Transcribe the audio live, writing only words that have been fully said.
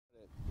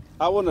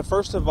I want to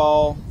first of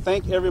all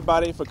thank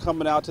everybody for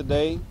coming out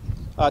today.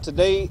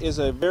 Today is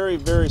a very,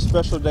 very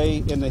special day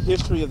in the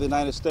history of the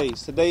United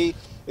States. Today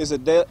is a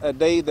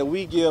day that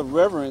we give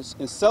reverence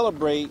and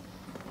celebrate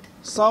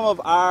some of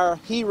our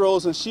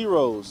heroes and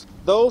sheroes,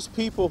 those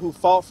people who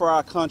fought for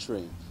our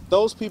country,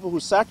 those people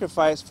who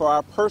sacrificed for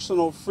our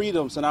personal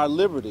freedoms and our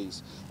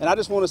liberties. And I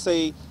just want to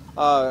say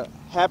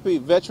happy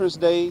Veterans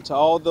Day to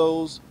all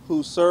those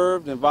who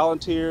served and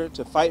volunteered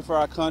to fight for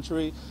our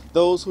country,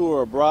 those who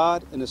are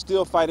abroad and are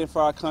still fighting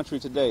for our country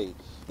today.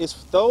 It's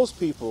those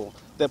people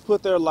that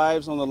put their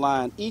lives on the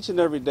line each and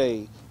every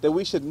day that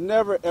we should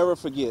never, ever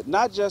forget,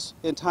 not just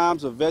in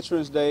times of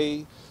Veterans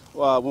Day,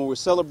 when we're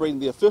celebrating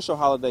the official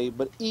holiday,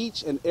 but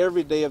each and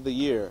every day of the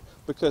year,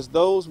 because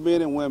those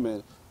men and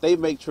women, they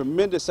make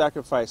tremendous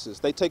sacrifices.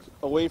 They take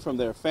away from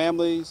their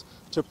families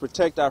to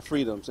protect our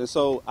freedoms. And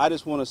so I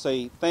just want to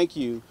say thank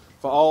you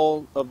for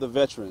all of the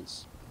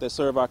veterans that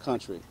serve our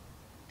country.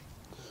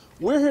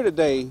 We're here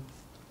today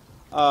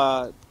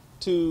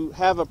to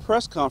have a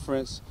press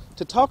conference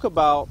to talk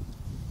about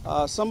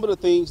some of the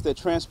things that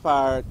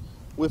transpired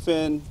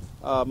within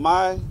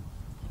my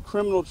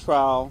criminal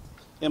trial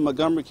in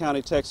Montgomery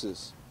County,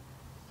 Texas.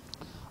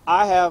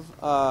 I have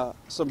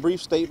some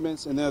brief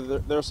statements, and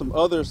there are some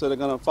others that are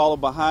going to follow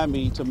behind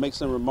me to make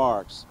some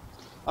remarks.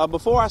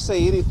 Before I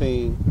say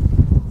anything,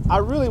 I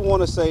really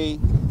want to say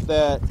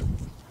that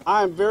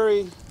I am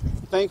very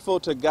thankful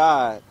to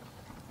God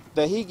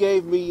that He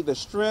gave me the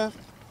strength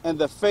and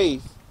the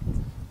faith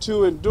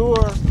to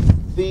endure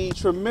the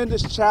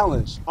tremendous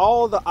challenge,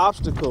 all the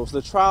obstacles,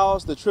 the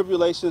trials, the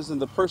tribulations,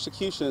 and the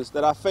persecutions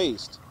that I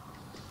faced.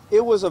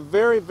 It was a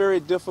very, very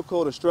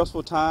difficult and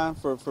stressful time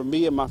for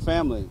me and my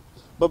family.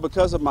 But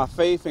because of my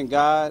faith in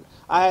God,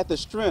 I had the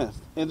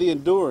strength and the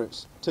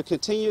endurance to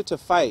continue to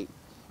fight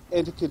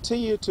and to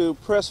continue to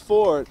press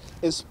forward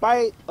in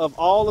spite of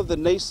all of the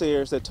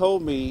naysayers that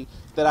told me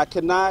that I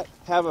could not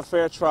have a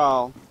fair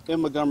trial in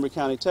Montgomery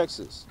County,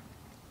 Texas,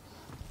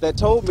 that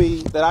told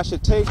me that I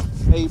should take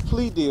a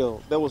plea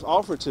deal that was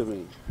offered to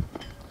me.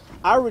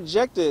 I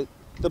rejected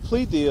the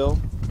plea deal.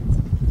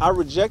 I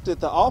rejected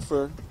the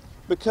offer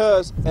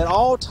because at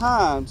all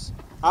times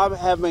I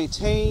have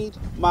maintained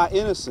my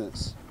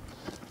innocence.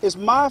 It's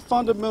my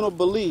fundamental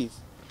belief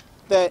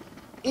that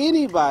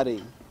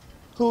anybody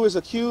who is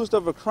accused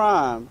of a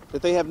crime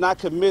that they have not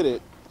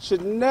committed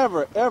should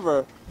never,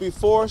 ever be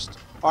forced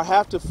or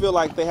have to feel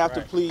like they have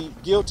to plead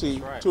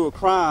guilty to a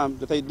crime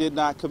that they did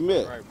not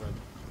commit.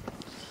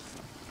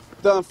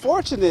 The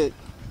unfortunate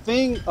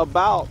thing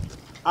about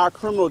our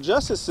criminal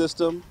justice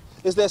system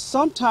is that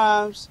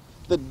sometimes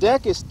the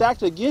deck is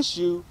stacked against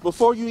you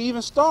before you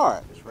even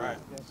start. That's right.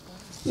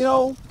 You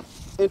know,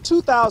 in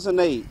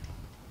 2008,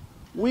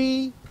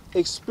 we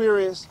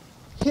experienced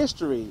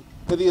history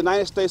in the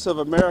United States of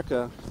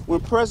America when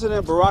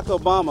President Barack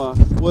Obama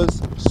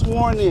was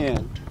sworn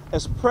in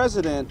as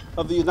President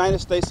of the United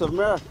States of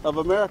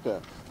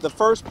America, the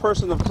first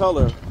person of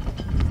color.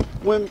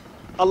 When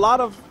a lot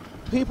of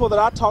people that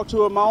I talked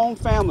to in my own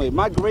family,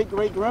 my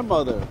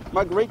great-great-grandmother,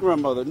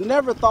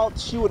 never thought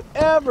she would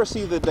ever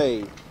see the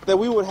day that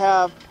we would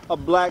have a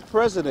black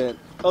president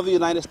of the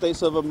United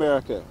States of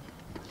America.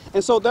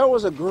 And so there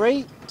was a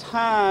great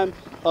time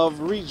of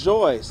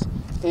rejoice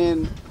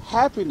and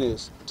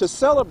happiness to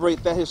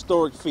celebrate that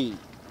historic feat.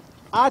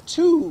 I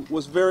too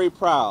was very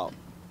proud.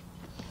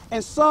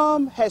 And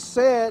some had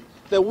said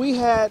that we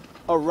had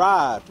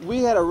arrived. We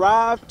had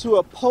arrived to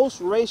a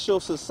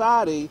post-racial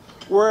society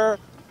where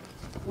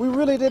we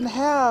really didn't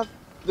have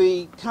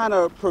the kind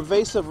of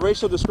pervasive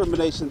racial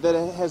discrimination that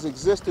has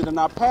existed in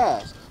our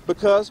past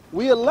because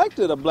we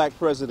elected a black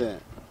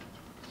president.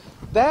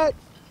 That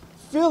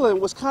feeling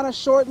was kind of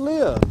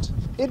short-lived.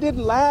 It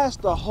didn't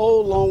last a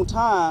whole long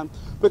time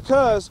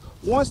because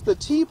once the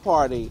Tea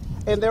Party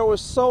and there were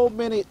so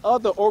many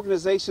other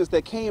organizations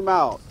that came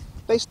out,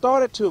 they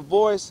started to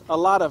voice a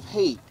lot of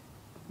hate,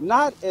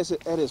 not at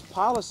his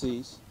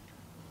policies,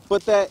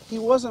 but that he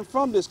wasn't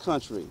from this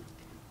country.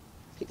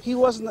 He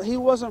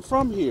wasn't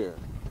from here.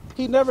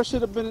 He never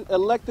should have been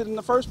elected in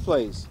the first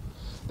place.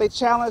 They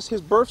challenged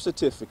his birth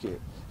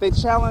certificate. They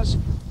challenged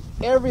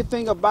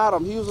everything about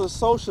him. He was a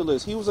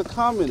socialist. He was a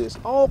communist.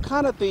 All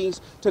kind of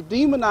things to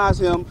demonize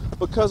him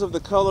because of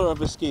the color of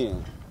his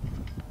skin.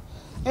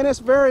 And it's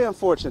very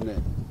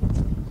unfortunate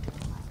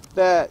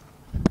that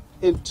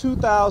in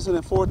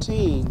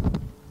 2014,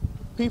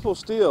 people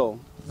still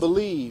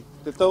believe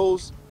that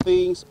those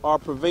things are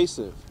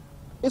pervasive.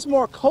 It's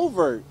more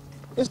covert.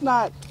 It's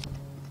not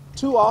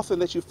too often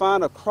that you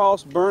find a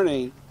cross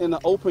burning in the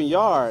open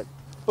yard,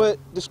 but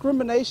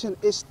discrimination,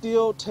 it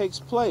still takes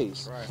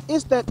place. Right.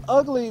 It's that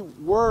ugly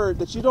word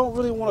that you don't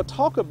really want to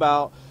talk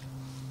about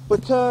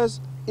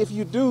because if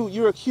you do,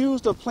 you're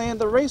accused of playing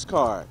the race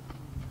card.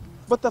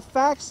 But the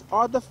facts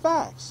are the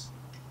facts.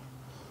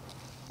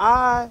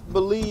 I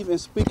believe in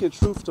speaking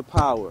truth to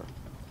power,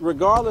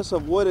 regardless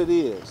of what it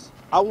is.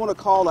 I want to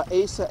call an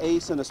ace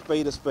and a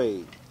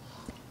spade.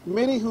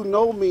 Many who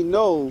know me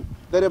know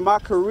that in my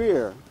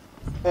career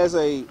as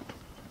a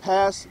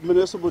past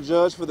municipal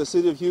judge for the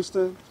city of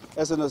Houston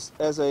as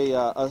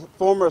a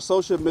former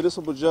associate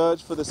municipal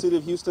judge for the city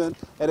of Houston,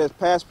 and as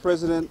past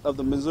president of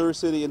the Missouri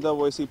City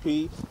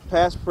NAACP,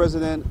 past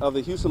president of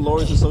the Houston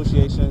Lawyers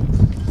Association.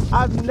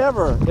 I've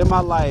never in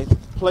my life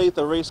played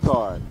the race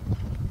card.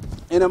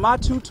 And in my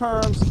 2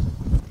 terms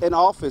in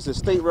office as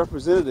state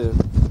representative,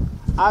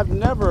 I've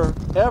never,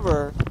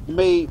 ever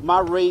made my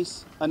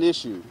race an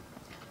issue.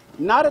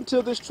 Not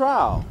until this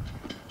trial.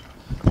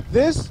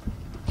 This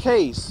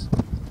case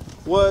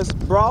was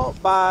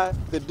brought by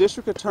the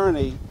district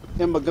attorney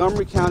in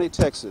Montgomery County,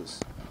 Texas.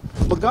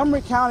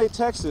 Montgomery County,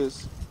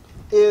 Texas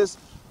is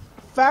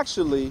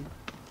factually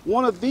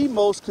one of the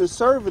most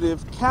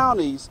conservative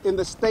counties in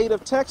the state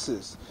of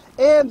Texas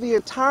and the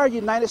entire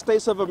United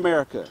States of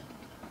America.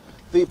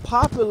 The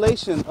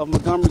population of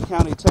Montgomery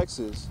County,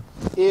 Texas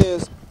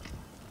is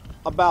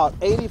about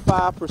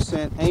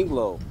 85%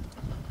 Anglo.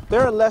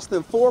 There are less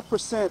than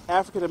 4%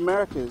 African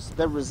Americans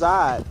that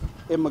reside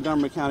in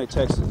Montgomery County,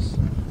 Texas.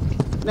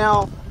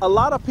 Now, a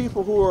lot of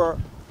people who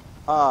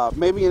are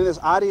maybe in this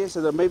audience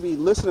or maybe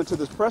listening to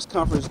this press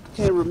conference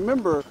can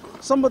remember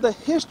some of the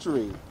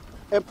history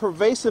and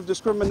pervasive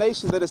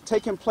discrimination that has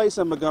taken place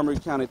in Montgomery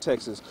County,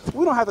 Texas.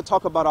 We don't have to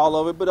talk about all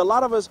of it, but a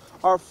lot of us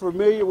are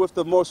familiar with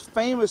the most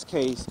famous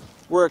case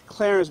where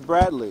Clarence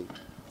Bradley,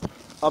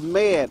 a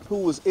man who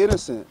was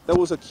innocent, that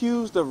was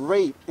accused of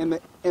rape in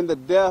the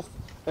death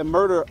and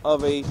murder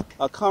of a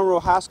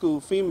Conroe High School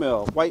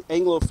female, white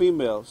Anglo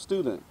female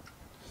student.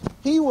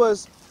 He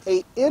was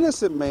an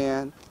innocent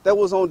man that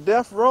was on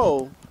death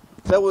row,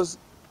 that was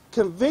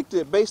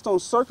convicted based on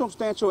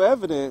circumstantial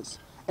evidence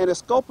and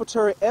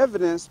exculpatory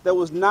evidence that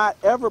was not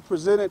ever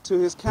presented to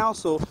his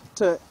counsel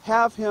to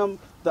have him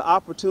the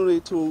opportunity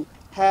to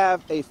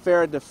have a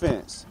fair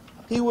defense.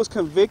 He was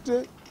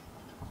convicted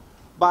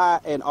by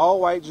an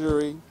all-white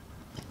jury.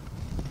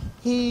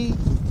 He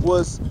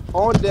was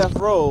on death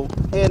row,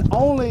 and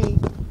only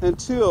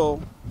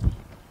until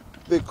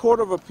the Court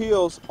of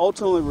Appeals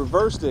ultimately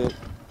reversed it,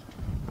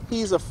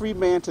 he's a free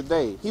man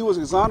today. He was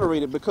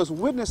exonerated because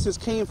witnesses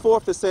came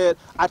forth that said,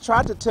 I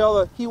tried to tell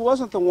her he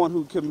wasn't the one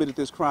who committed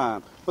this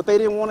crime, but they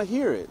didn't want to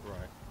hear it.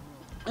 Right.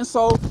 And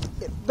so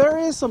there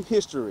is some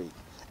history.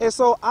 And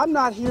so I'm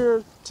not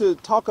here to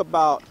talk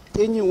about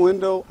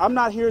innuendo. I'm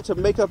not here to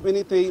make up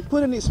anything,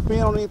 put any spin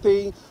on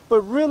anything,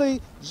 but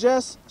really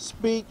just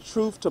speak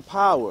truth to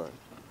power.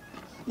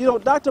 You know,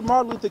 Dr.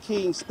 Martin Luther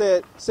King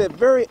said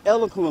very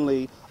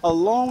eloquently a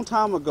long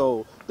time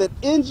ago that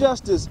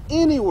injustice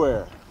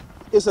anywhere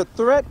is a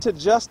threat to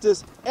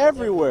justice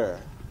everywhere.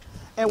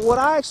 And what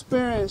I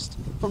experienced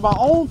from my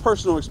own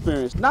personal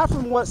experience, not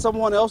from what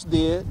someone else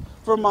did,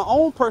 from my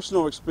own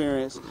personal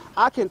experience,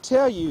 I can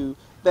tell you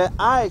that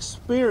I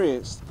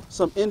experienced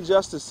some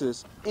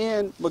injustices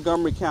in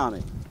Montgomery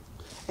County.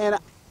 And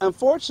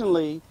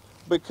unfortunately,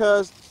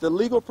 because the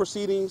legal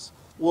proceedings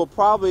will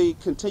probably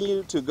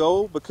continue to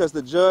go because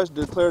the judge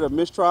declared a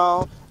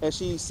mistrial and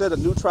she set a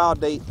new trial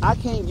date, I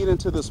can't get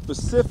into the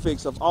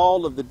specifics of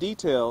all of the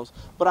details,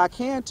 but I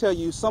can tell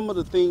you some of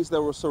the things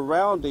that were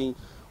surrounding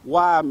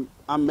why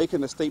I'm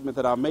making the statement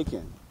that I'm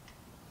making.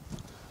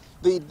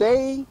 The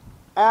day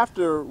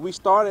after we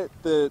started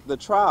the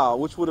trial,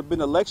 which would have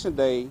been election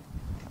day,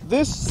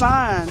 this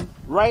sign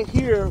right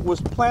here was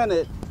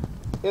planted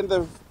in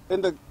the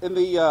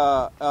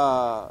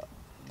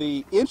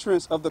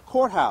entrance of the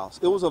courthouse.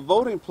 It was a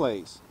voting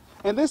place.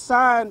 And this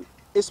sign,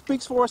 it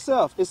speaks for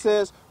itself. It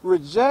says,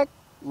 reject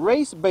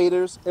race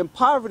baiters and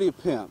poverty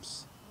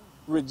pimps.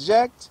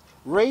 Reject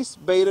race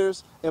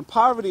baiters and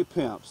poverty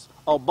pimps.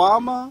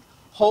 Obama,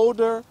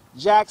 Holder,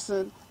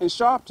 Jackson, and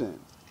Sharpton.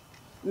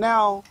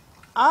 Now,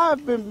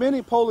 I've been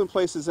many polling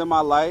places in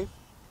my life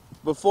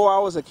before I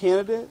was a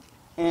candidate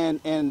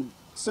and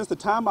since the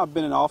time I've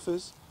been in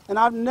office, and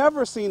I've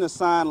never seen a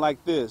sign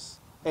like this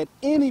at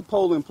any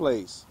polling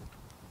place.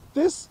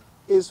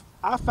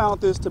 I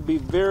found this to be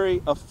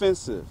very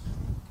offensive.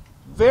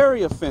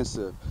 Very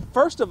offensive.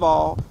 First of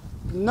all,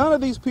 none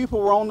of these people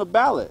were on the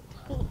ballot.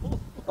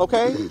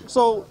 Okay?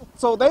 So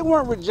they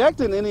weren't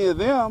rejecting any of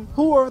them.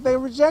 Who were they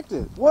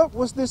rejecting? What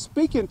was this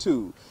speaking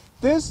to?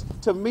 This,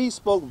 to me,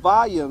 spoke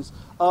volumes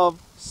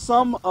of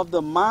some of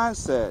the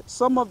mindset,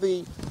 some of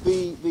the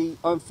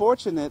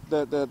unfortunate,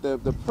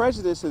 the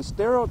prejudice and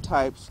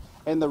stereotypes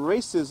and the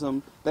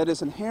racism that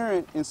is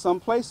inherent in some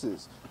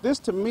places. This,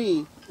 to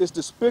me, is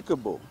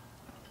despicable.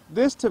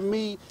 This, to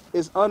me,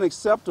 is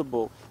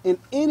unacceptable in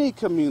any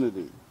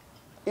community.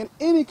 In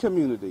any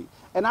community.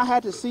 And I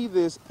had to see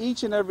this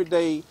each and every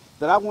day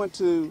that I went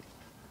to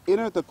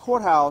enter the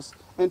courthouse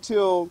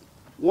until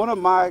one of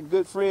my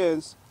good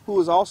friends, who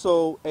is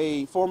also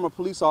a former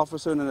police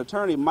officer and an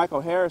attorney,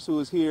 Michael Harris, who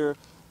is here,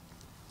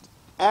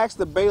 asked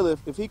the bailiff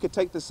if he could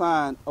take the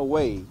sign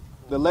away.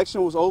 The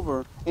election was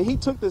over, and he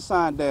took the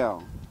sign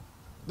down.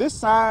 This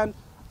sign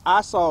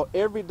I saw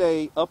every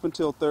day up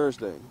until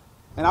Thursday,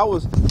 and I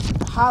was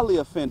highly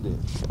offended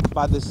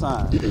by this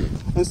sign.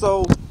 And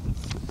so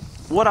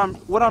what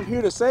I'm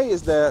here to say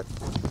is that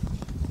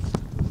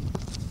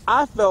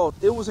I felt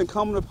it was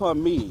incumbent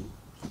upon me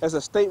as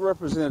a state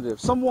representative,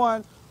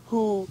 someone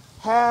who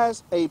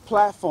has a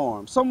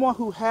platform, someone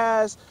who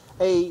has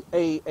to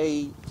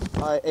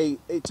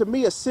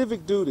me, a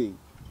civic duty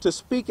to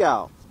speak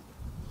out.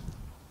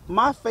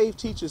 My faith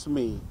teaches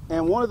me,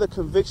 and one of the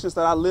convictions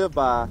that I live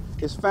by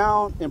is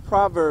found in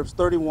Proverbs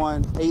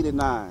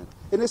 31:8-9.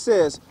 And it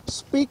says,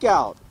 "Speak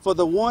out for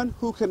the one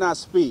who cannot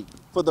speak,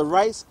 for the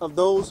rights of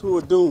those who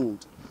are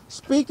doomed.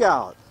 Speak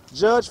out,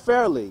 judge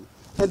fairly,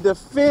 and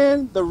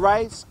defend the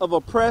rights of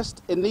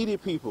oppressed and needy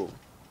people."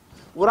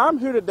 What I'm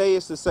here today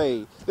is to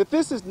say that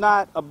this is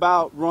not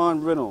about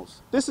Ron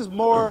Reynolds. This is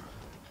more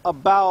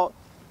about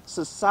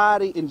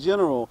society in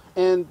general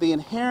and the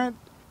inherent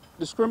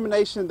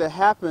discrimination that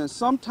happens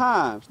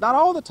sometimes, not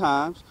all the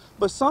times,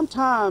 but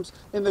sometimes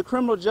in the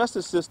criminal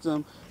justice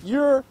system.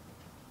 You're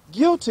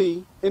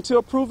guilty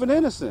until proven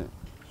innocent.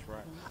 That's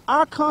right.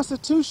 Our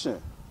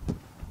Constitution,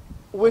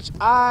 which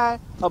I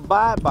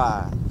abide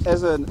by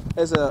as an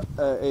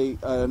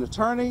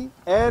attorney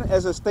and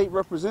as a state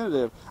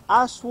representative,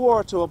 I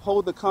swore to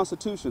uphold the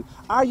Constitution.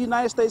 Our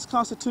United States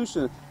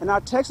Constitution and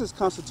our Texas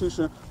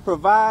Constitution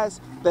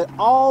provides that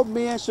all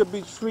men should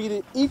be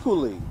treated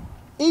equally,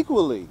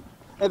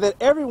 and that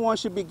everyone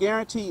should be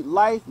guaranteed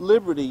life,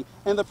 liberty,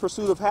 and the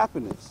pursuit of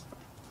happiness.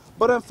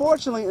 But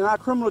unfortunately, in our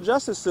criminal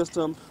justice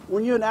system,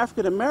 when you're an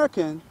African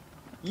American,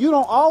 you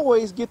don't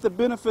always get the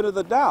benefit of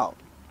the doubt.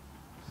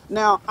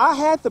 Now, I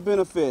had the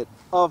benefit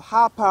of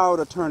high-powered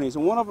attorneys,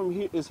 and one of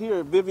them is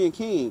here, Vivian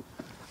King.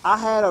 I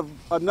had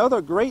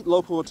another great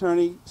local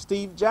attorney,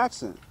 Steve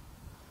Jackson.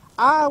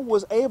 I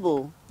was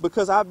able,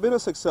 because I've been a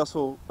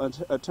successful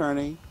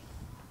attorney,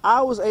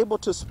 I was able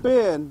to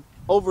spend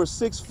over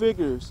 6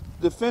 figures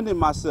defending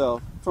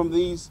myself from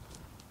these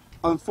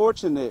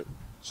unfortunate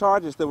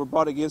charges that were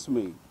brought against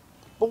me.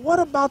 But what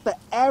about the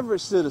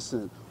average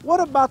citizen?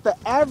 What about the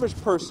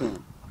average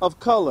person of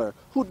color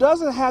who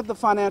doesn't have the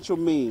financial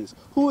means,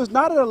 who is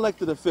not an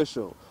elected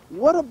official?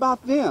 What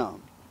about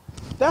them?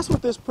 That's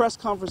what this press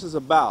conference is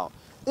about.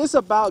 It's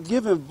about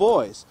giving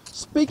voice,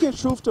 speaking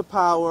truth to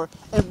power,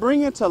 and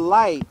bringing to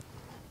light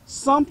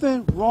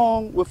something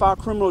wrong with our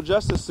criminal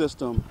justice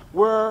system,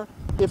 where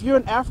if you're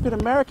an African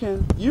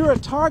American, you're a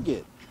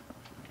target.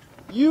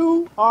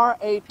 You are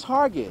a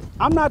target.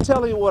 I'm not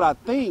telling you what I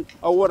think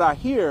or what I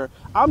hear.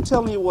 I'm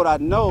telling you what I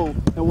know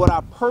and what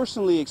I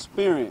personally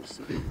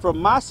experienced from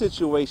my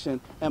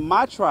situation and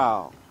my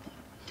trial.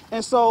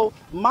 And so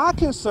my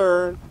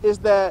concern is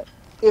that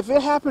if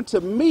it happened to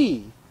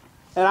me,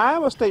 and I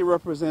am a state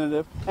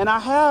representative, and I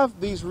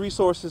have these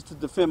resources to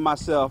defend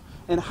myself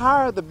and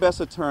hire the best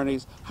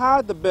attorneys,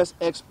 hire the best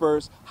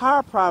experts,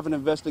 hire private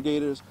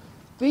investigators,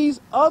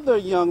 these other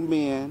young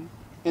men,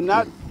 and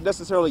not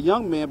necessarily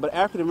young men, but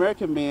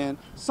African-American men,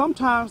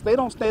 sometimes they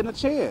don't stand a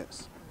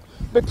chance.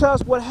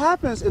 Because what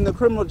happens in the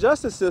criminal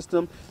justice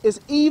system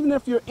is, even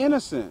if you're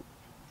innocent,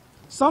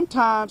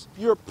 sometimes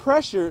you're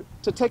pressured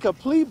to take a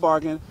plea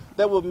bargain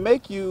that will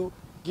make you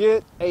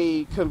get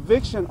a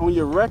conviction on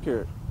your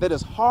record that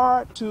is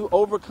hard to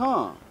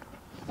overcome.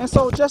 And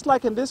so just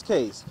like in this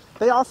case,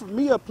 they offered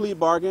me a plea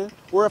bargain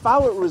where if I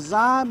would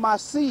resign my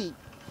seat,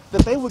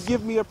 that they would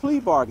give me a plea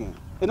bargain.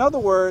 In other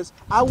words,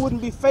 I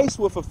wouldn't be faced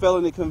with a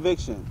felony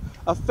conviction.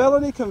 A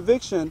felony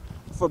conviction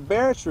for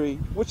barratry,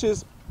 which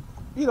is,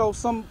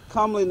 some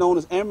commonly known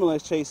as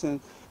ambulance chasing,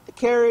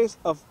 carries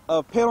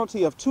a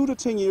penalty of 2 to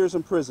 10 years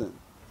in prison.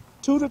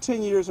 2 to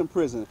 10 years in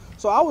prison.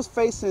 So I was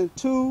facing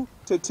 2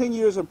 to 10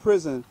 years in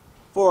prison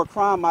for a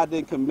crime I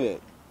didn't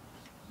commit.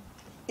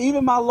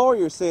 Even my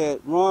lawyer said,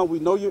 "Ron, we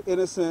know you're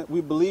innocent.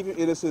 We believe you're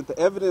innocent. The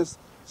evidence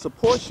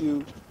supports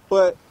you,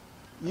 but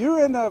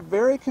you're in a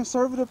very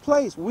conservative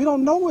place. We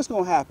don't know what's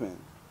going to happen.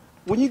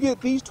 When you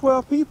get these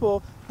 12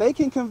 people, they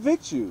can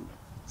convict you.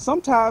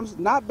 Sometimes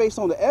not based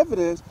on the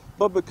evidence,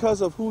 but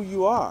because of who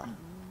you are."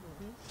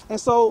 And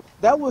so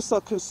that was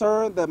a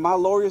concern that my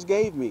lawyers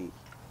gave me.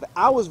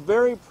 I was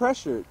very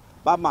pressured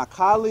by my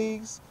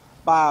colleagues,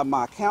 by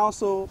my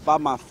counsel, by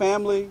my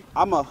family.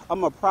 I'm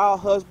a proud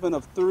husband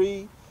of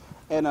 3,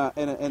 and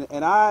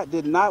I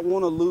did not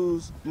want to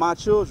lose my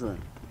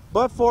children.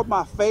 But for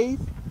my faith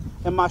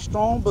and my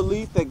strong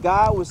belief that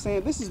God was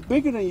saying, "This is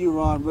bigger than you,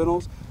 Ron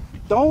Reynolds.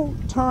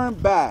 Don't turn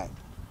back.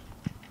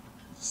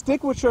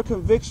 Stick with your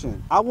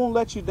conviction. I won't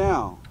let you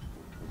down."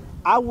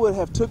 I would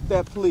have took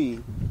that plea.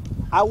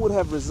 I would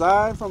have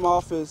resigned from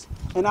office,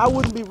 and I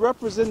wouldn't be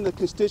representing the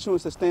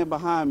constituents that stand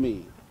behind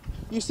me.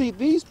 You see,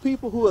 these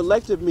people who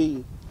elected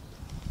me,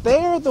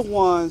 they're the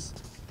ones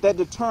that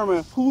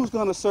determine who's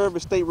going to serve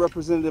as state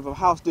representative of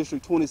House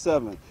District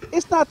 27.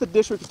 It's not the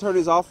district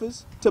attorney's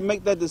office to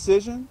make that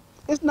decision.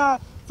 It's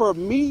not for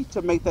me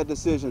to make that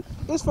decision.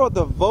 It's for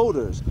the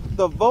voters.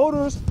 The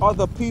voters are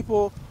the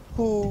people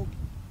who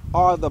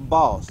are the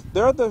boss.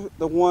 They're the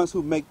ones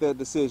who make that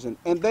decision.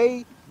 And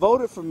they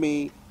voted for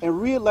me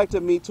and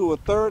re-elected me to a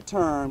 3rd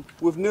term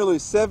with nearly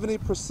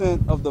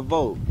 70% of the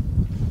vote.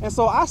 And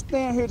so I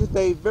stand here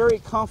today very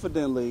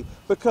confidently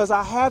because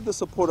I have the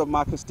support of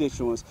my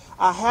constituents,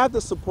 I have the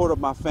support of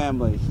my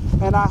family,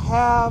 and I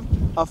have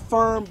a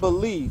firm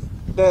belief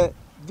that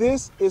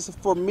this is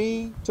for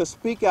me to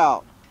speak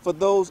out for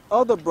those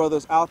other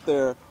brothers out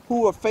there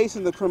who are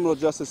facing the criminal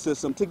justice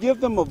system, to give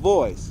them a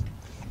voice.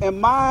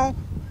 And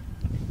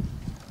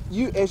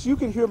as you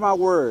can hear my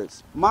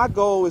words, my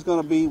goal is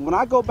going to be, when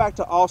I go back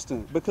to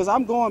Austin, because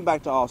I'm going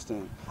back to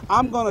Austin,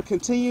 I'm going to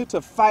continue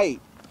to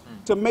fight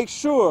to make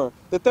sure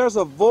that there's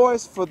a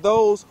voice for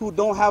those who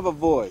don't have a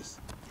voice.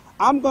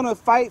 I'm going to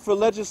fight for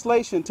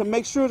legislation to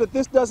make sure that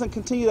this doesn't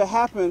continue to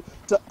happen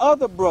to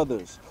other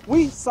brothers.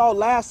 We saw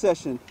last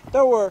session,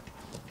 there were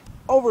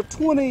over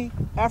 20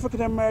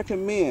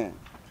 African-American men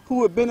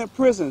who had been in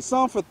prison,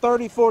 some for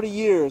 30, 40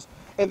 years,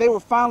 and they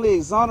were finally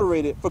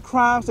exonerated for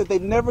crimes that they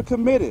never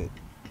committed.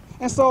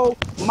 And so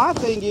my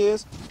thing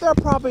is, there are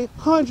probably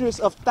hundreds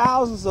of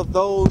thousands of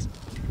those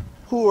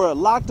who are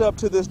locked up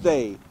to this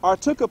day or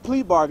took a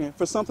plea bargain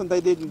for something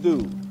they didn't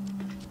do.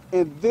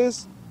 And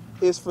this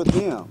is for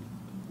them.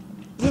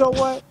 You know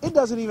what? It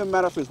doesn't even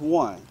matter if it's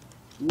one.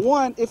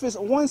 If it's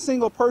one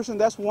single person,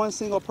 that's one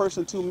single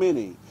person too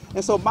many.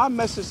 And so my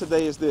message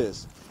today is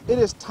this. It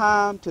is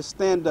time to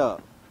stand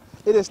up.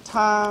 It is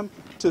time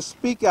to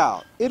speak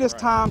out. It is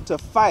time to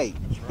fight.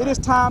 It is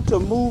time to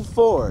move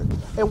forward.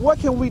 And what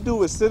can we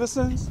do as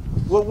citizens?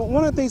 Well,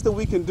 one of the things that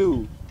we can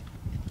do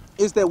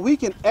is that we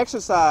can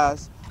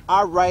exercise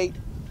our right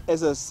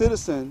as a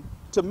citizen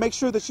to make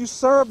sure that you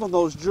serve on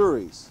those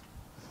juries.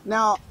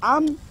 Now,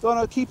 I'm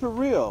going to keep it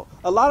real.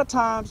 A lot of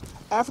times,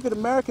 African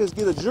Americans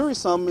get a jury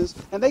summons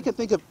and they can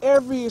think of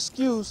every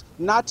excuse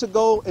not to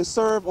go and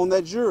serve on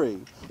that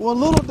jury. Well,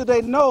 little do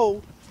they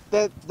know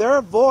that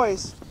their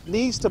voice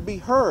needs to be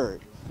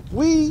heard.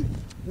 We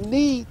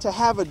need to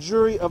have a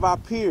jury of our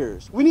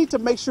peers. We need to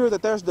make sure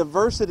that there's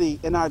diversity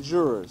in our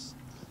jurors.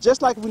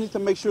 Just like we need to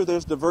make sure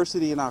there's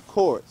diversity in our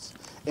courts,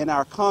 in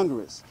our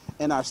Congress,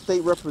 in our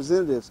state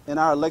representatives, in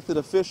our elected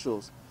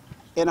officials,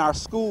 in our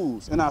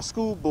schools, in our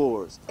school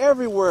boards.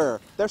 Everywhere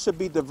there should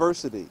be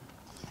diversity.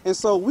 And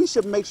so we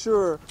should make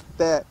sure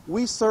that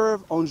we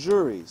serve on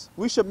juries.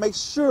 We should make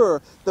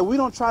sure that we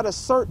don't try to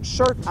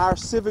shirk our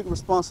civic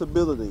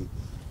responsibility.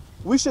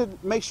 We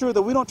should make sure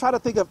that we don't try to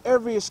think of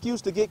every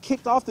excuse to get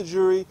kicked off the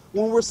jury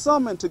when we're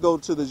summoned to go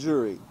to the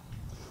jury.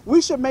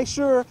 We should make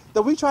sure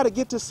that we try to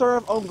get to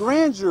serve on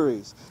grand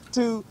juries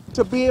to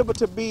be able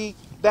to be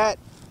that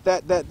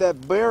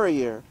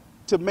barrier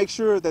to make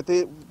sure that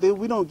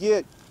we don't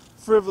get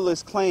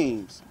frivolous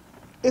claims.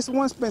 It's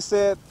once been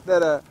said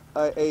that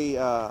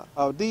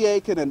a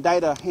DA can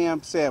indict a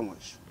ham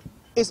sandwich.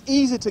 It's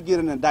easy to get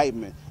an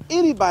indictment.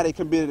 Anybody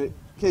can get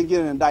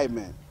an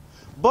indictment.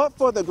 But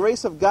for the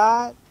grace of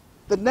God,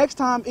 the next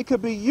time it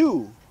could be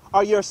you,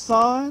 or your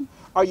son,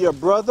 or your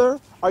brother,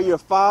 or your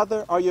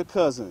father, or your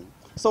cousin.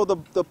 So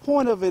the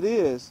point of it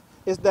is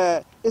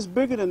that it's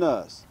bigger than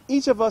us.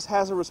 Each of us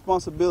has a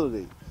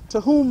responsibility.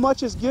 To whom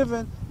much is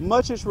given,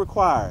 much is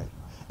required.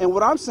 And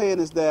what I'm saying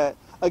is that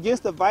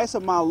against the advice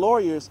of my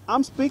lawyers,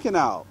 I'm speaking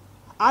out.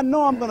 I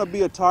know I'm going to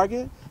be a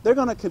target. They're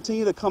going to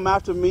continue to come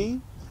after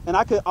me. And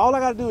all I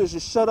got to do is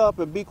just shut up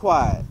and be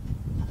quiet.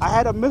 I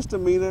had a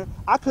misdemeanor.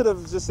 I could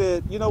have just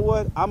said, you know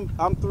what,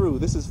 I'm through.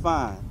 This is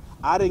fine.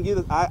 I didn't get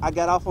it. I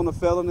got off on a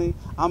felony.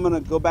 I'm going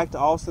to go back to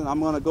Austin. I'm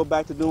going to go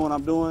back to doing what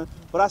I'm doing.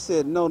 But I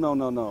said,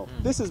 no.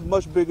 This is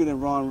much bigger than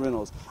Ron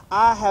Reynolds.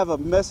 I have a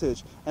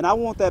message, and I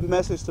want that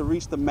message to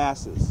reach the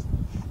masses.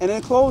 And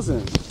in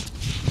closing,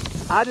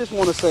 I just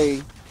want to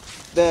say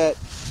that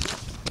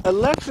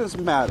elections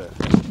matter.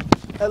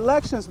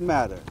 Elections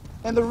matter.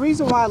 And the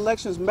reason why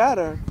elections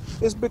matter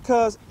is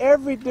because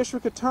every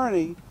district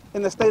attorney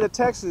in the state of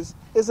Texas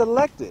is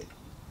elected.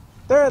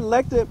 They're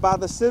elected by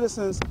the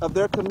citizens of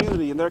their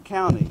community and their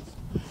counties.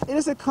 It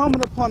is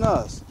incumbent upon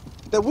us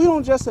that we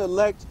don't just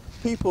elect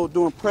people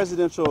during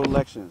presidential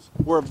elections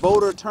where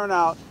voter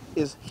turnout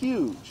is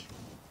huge.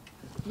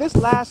 This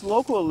last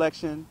local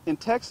election in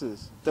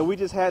Texas that we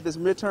just had this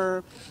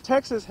midterm,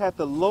 Texas had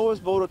the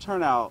lowest voter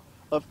turnout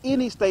of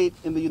any state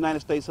in the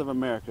United States of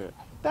America.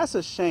 That's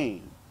a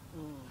shame.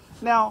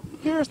 Now,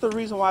 here's the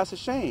reason why it's a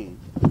shame.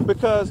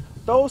 Because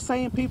those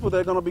same people that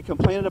are going to be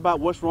complaining about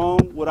what's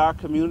wrong with our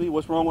community,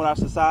 what's wrong with our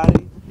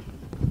society,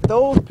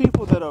 those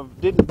people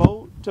that didn't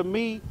vote, to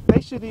me,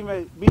 they shouldn't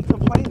even be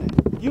complaining.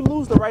 You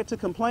lose the right to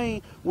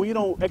complain when you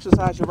don't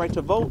exercise your right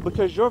to vote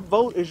because your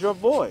vote is your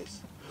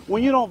voice.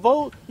 When you don't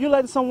vote, you're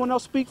letting someone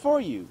else speak for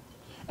you.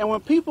 And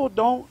when people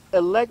don't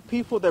elect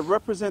people that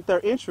represent their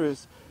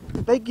interests,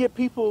 they get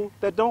people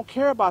that don't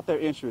care about their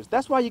interests.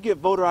 That's why you get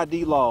voter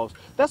ID laws.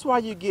 That's why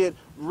you get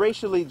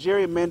racially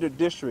gerrymandered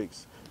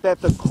districts that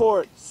the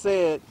court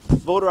said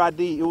voter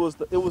ID, it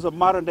was a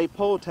modern day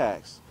poll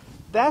tax.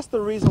 That's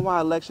the reason why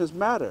elections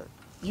matter.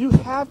 You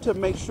have to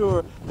make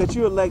sure that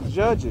you elect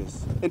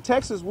judges. In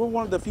Texas, we're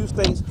one of the few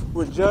states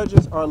where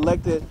judges are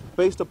elected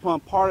based upon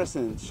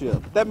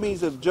partisanship. That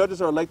means if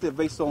judges are elected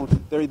based on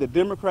they're either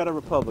Democrat or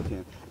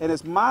Republican. And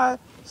it's my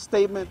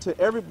statement to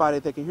everybody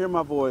that can hear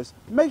my voice,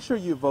 make sure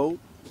you vote.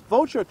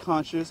 Vote your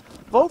conscience.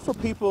 Vote for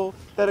people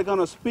that are going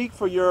to speak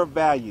for your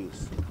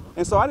values.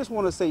 And so I just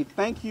want to say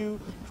thank you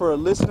for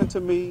listening to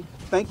me.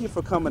 Thank you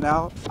for coming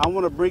out. I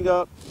want to bring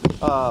up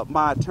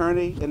my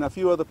attorney and a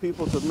few other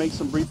people to make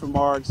some brief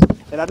remarks.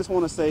 And I just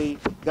want to say,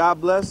 God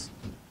bless.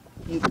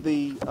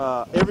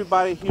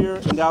 everybody here,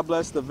 and God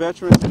bless the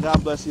veterans, and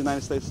God bless the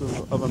United States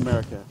of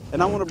America.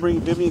 And I want to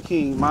bring Vivian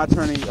King, my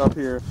attorney, up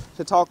here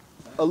to talk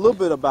a little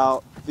bit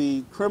about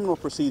the criminal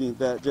proceeding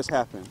that just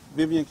happened.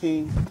 Vivian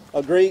King,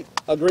 a great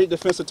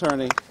defense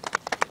attorney.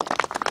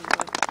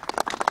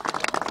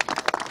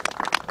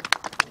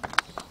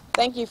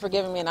 Thank you for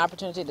giving me an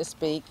opportunity to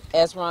speak.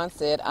 As Ron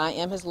said, I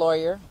am his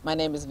lawyer. My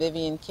name is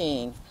Vivian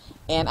King,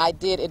 and I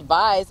did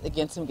advise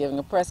against him giving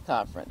a press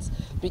conference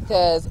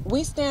because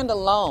we stand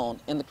alone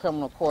in the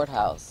criminal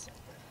courthouse.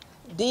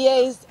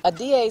 A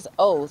DA's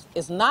oath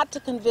is not to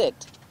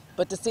convict,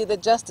 but to see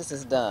that justice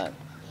is done.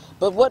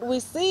 But what we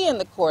see in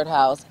the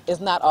courthouse is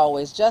not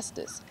always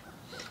justice.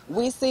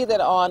 We see that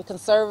on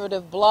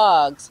conservative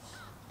blogs,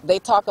 they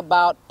talk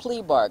about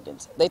plea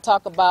bargains. They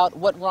talk about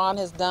what Ron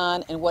has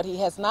done and what he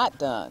has not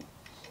done.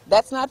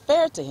 That's not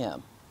fair to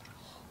him.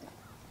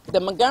 The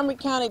Montgomery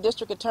County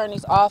District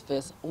Attorney's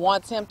Office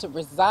wants him to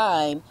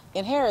resign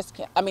in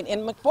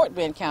Fort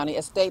Bend County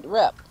as state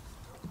rep.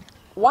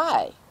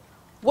 Why?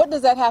 What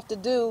does that have to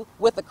do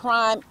with a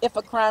crime if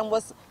a crime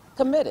was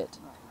committed?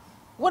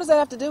 What does that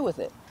have to do with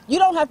it? You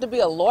don't have to be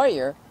a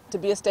lawyer to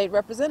be a state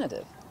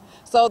representative.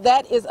 So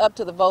that is up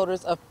to the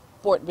voters of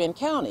Fort Bend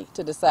County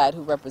to decide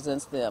who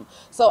represents them.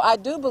 So I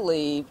do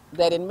believe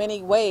that in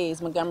many ways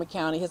Montgomery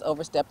County has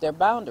overstepped their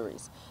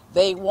boundaries.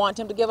 They want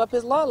him to give up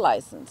his law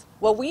license.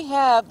 Well, we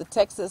have the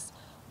Texas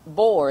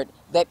board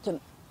that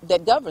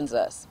governs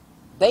us.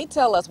 They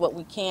tell us what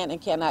we can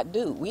and cannot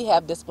do. We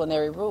have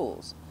disciplinary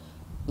rules.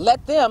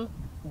 Let them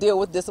deal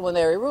with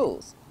disciplinary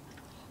rules.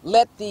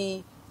 Let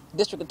the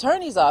district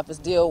attorney's office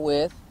deal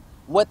with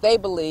what they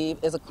believe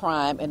is a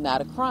crime and not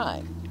a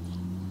crime.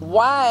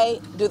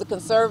 Why do the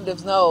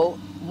conservatives know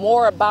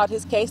more about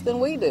his case than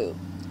we do?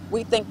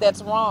 We think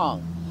that's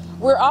wrong.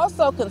 We're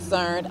also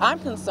concerned, I'm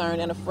concerned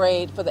and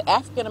afraid for the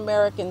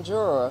African-American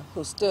juror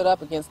who stood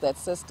up against that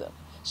system.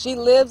 She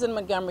lives in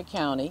Montgomery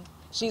County.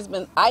 She's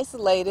been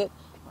isolated,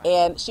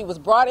 and she was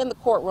brought in the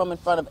courtroom in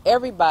front of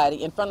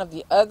everybody, in front of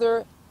the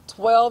other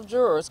 12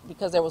 jurors,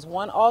 because there was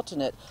one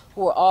alternate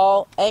who were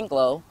all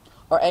Anglo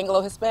or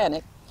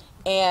Anglo-Hispanic,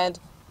 and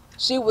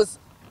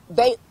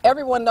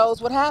everyone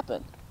knows what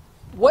happened.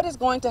 What is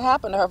going to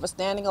happen to her for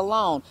standing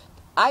alone?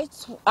 I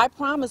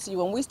promise you,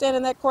 when we stand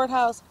in that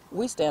courthouse,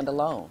 we stand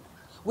alone.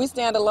 We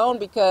stand alone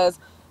because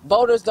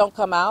voters don't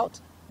come out,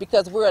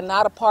 because we're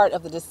not a part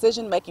of the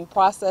decision-making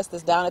process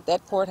that's down at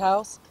that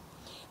courthouse.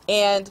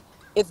 And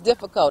it's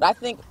difficult. I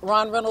think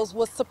Ron Reynolds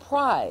was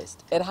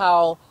surprised at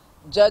how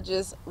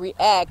judges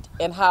react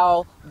and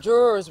how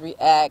jurors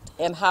react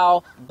and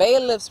how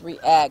bailiffs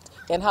react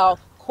and how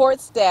court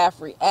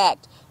staff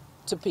react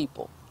to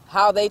people,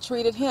 how they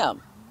treated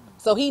him.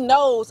 So he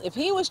knows if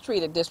he was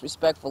treated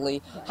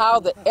disrespectfully, how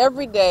the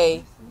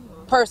everyday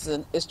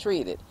person is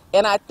treated.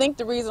 And I think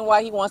the reason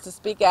why he wants to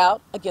speak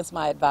out against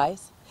my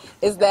advice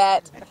is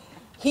that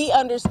he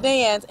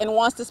understands and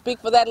wants to speak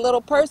for that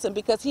little person,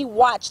 because he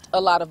watched a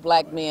lot of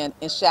black men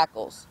in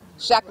shackles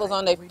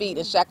on their feet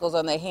and shackles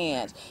on their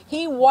hands.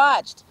 He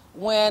watched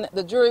when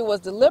the jury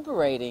was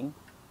deliberating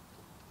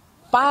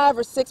 5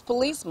 or 6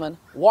 policemen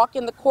walk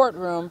in the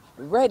courtroom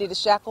ready to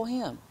shackle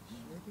him.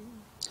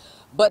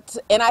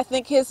 And I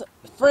think his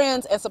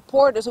friends and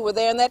supporters who were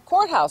there in that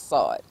courthouse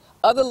saw it.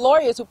 Other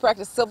lawyers who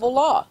practice civil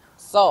law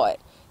saw it.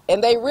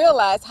 And they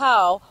realized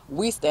how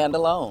we stand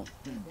alone.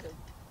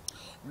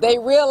 They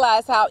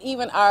realized how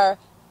even our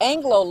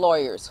Anglo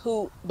lawyers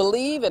who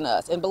believe in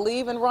us and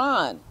believe in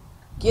Ron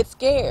get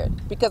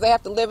scared because they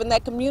have to live in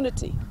that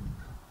community.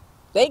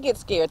 They get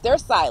scared. They're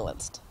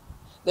silenced.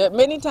 There are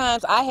many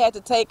times I had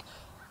to take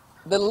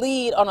the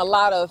lead on a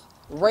lot of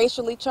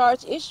racially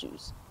charged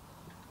issues.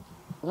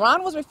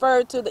 Ron was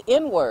referred to the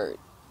N-word.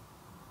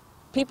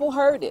 People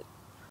heard it.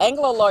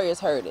 Anglo lawyers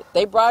heard it.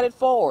 They brought it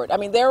forward. I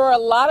mean, there were a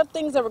lot of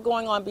things that were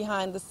going on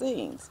behind the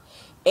scenes.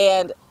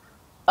 And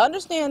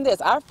understand this,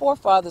 our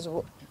forefathers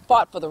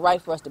fought for the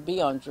right for us to be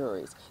on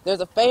juries.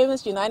 There's a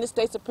famous United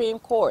States Supreme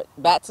Court,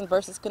 Batson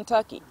versus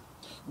Kentucky.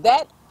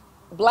 That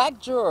black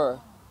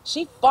juror,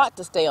 she fought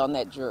to stay on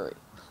that jury.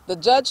 The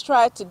judge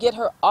tried to get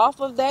her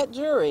off of that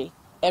jury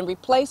and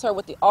replace her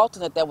with the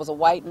alternate that was a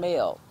white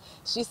male.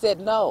 She said,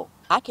 no,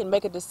 I can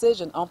make a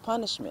decision on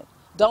punishment.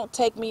 Don't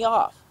take me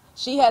off.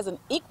 She has an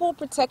equal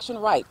protection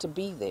right to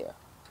be there.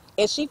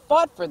 And she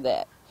fought for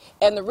that.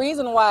 And the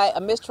reason why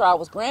a mistrial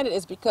was granted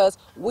is because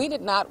we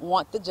did not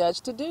want the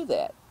judge to do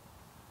that.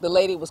 The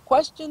lady was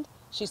questioned.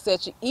 She said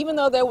even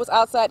though there was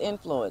outside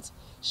influence,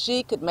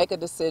 she could make a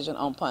decision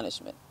on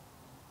punishment.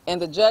 And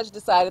the judge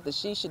decided that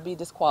she should be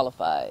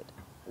disqualified.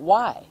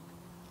 Why?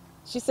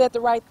 She said the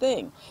right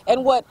thing.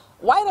 And what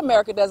white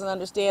America doesn't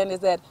understand is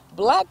that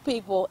black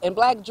people and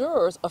black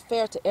jurors are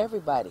fair to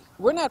everybody.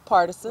 We're not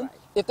partisan.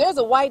 If there's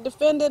a white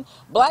defendant,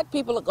 black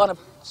people are going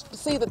to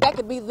see that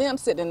could be them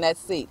sitting in that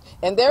seat.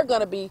 And they're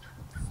going to be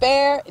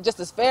fair, just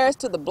as fair as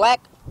to the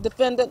black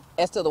defendant,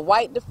 as to the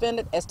white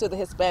defendant, as to the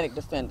Hispanic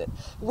defendant.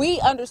 We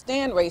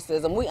understand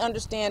racism. We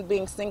understand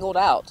being singled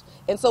out.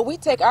 And so we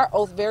take our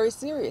oath very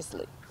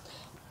seriously.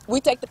 we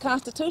take the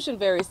Constitution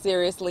very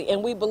seriously,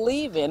 and we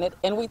believe in it,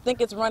 and we think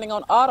it's running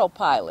on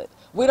autopilot.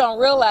 We don't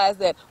realize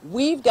that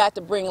we've got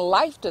to bring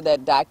life to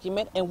that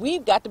document, and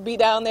we've got to be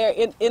down there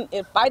in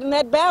fighting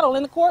that battle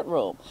in the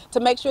courtroom to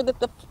make sure that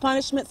the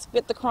punishments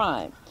fit the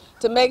crime,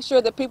 to make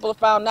sure that people are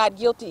found not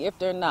guilty if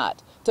they're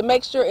not, to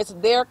make sure it's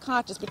their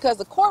conscience, because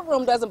the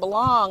courtroom doesn't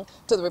belong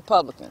to the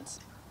Republicans.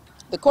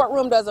 The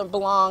courtroom doesn't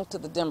belong to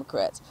the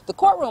Democrats. The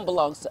courtroom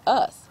belongs to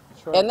us.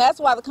 Sure. And that's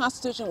why the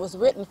Constitution was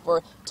written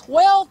for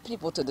 12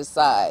 people to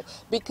decide,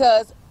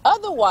 because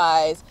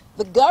otherwise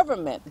the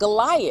government,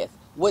 Goliath,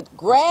 would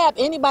grab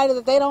anybody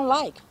that they don't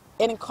like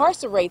and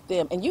incarcerate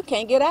them, and you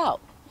can't get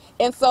out.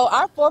 And so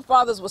our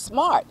forefathers were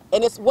smart,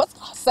 and it's what's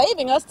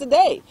saving us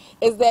today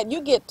is that you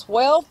get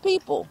 12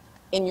 people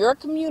in your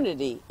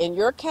community, in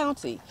your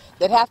county,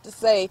 that have to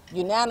say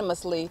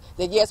unanimously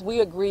that yes,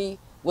 we agree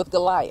with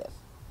Goliath.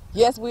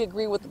 Yes, we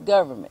agree with the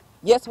government.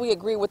 Yes, we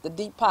agree with the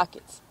deep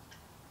pockets.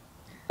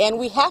 And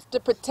we have to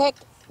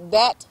protect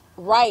that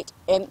right,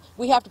 and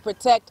we have to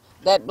protect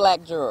that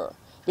black juror,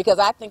 because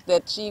I think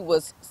that she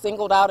was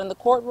singled out in the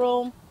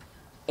courtroom,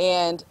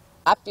 and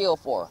I feel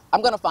for her.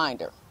 I'm going to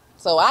find her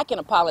so I can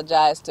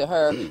apologize to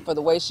her for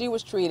the way she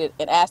was treated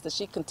and ask that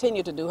she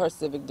continue to do her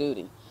civic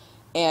duty.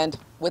 And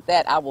with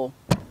that, I will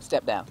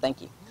step down.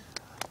 Thank you.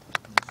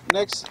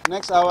 Next,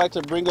 I would like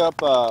to bring up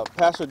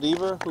Pastor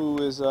Deaver, who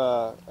is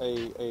a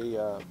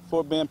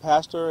Fort Bend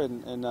pastor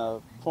and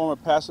former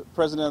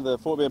president of the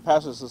Fort Bend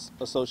Pastors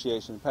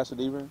Association. Pastor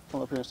Deaver,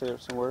 come up here and say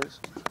some words.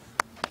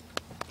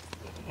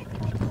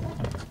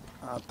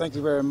 Thank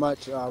you very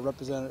much,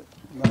 Representative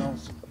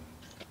Reynolds.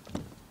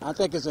 I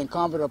think it's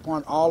incumbent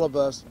upon all of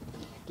us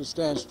to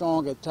stand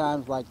strong at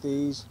times like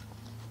these.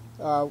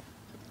 We are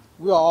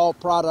all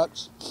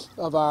products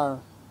of our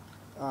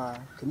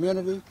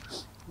community.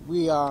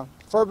 We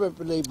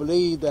fervently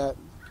believe that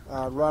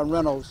Ron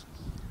Reynolds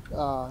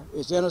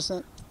is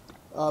innocent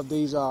of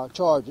these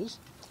charges.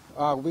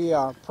 We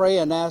pray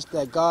and ask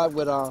that God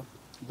would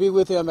be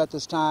with him at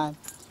this time,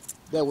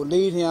 that would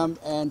lead him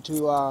and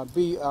to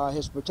be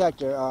his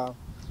protector.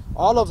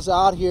 All of us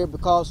are out here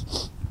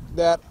because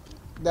that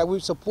we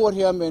support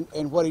him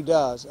in what he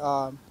does.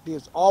 He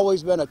has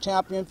always been a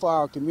champion for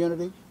our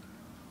community.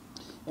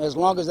 As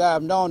long as I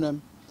have known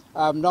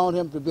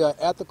him to be an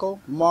ethical,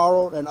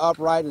 moral, and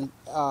upright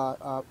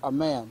a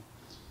man.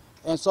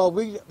 And so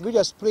we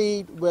just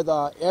plead with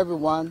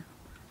everyone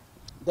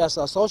that's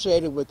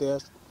associated with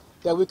this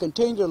that we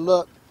continue to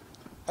look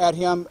at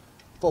him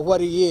for what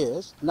he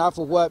is, not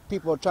for what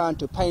people are trying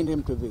to paint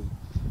him to be.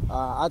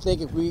 I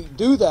think if we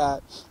do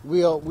that,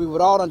 we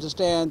would all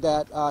understand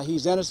that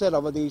he's innocent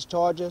of these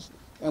charges,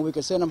 and we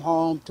can send him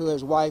home to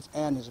his wife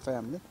and his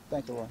family.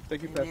 Thank you, Lord.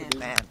 Thank you, Pastor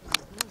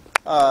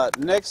Deaver.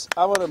 Next,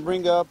 I want to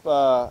bring up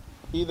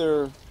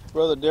either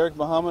Brother Derek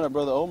Muhammad or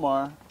Brother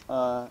Omar,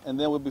 and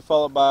then we'll be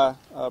followed by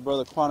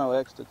Brother Quano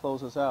X to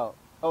close us out.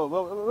 Oh,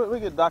 well, we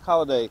get Doc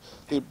Holliday,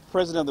 the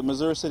president of the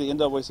Missouri City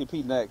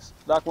NAACP, next.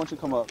 Doc, why don't you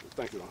come up?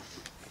 Thank you, Lord.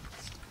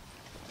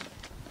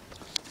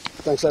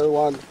 Thanks,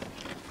 everyone.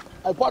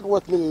 I brought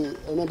with me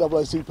an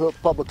NAACP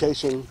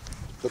publication,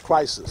 The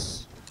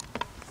Crisis.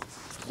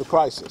 The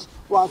Crisis.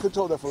 Ron,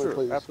 control that for me,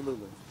 please.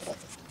 Absolutely.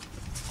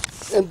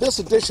 In this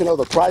edition of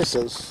The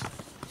Crisis,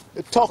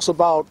 it talks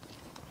about,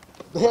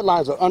 the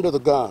headlines are under the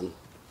gun.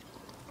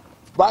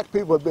 Black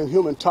people have been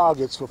human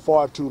targets for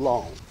far too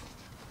long.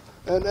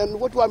 And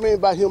what do I mean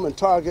by human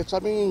targets? I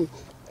mean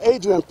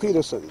Adrian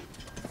Peterson,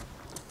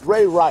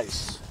 Ray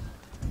Rice,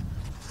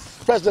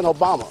 President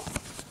Obama,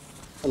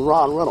 and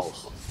Ron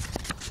Reynolds.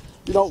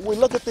 You know, we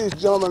look at these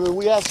gentlemen and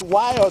we ask,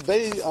 why are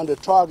they under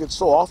target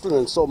so often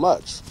and so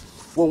much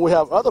when we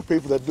have other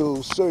people that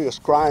do serious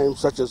crimes,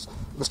 such as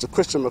Mr.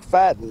 Christian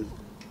McFadden,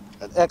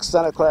 an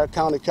ex-Santa Clara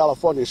County,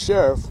 California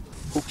sheriff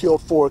who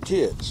killed 4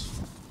 kids.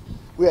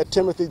 We had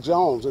Timothy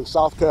Jones in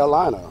South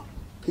Carolina.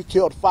 He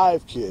killed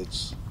 5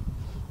 kids.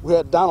 We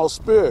had Donald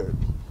Speard.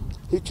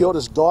 He killed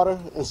his daughter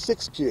and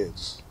 6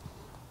 kids.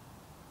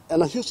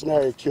 And a Houston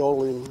area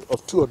killing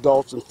of 2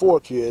 adults and 4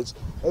 kids.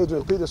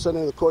 Adrian Peterson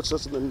in the court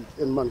system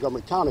in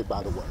Montgomery County,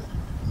 by the way.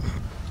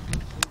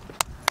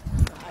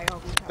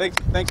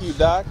 Thank you,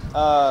 Doc.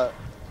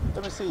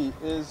 Let me see,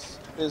 is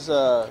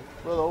Brother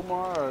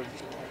Omar, or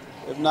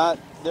if not,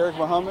 Derek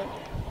Muhammad?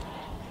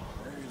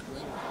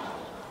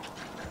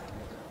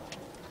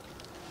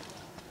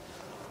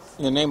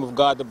 In the name of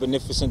God, the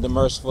beneficent, the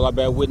merciful, I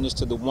bear witness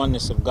to the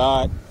oneness of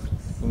God,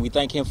 and we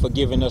thank him for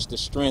giving us the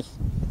strength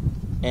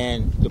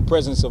and the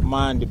presence of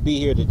mind to be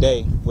here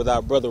today with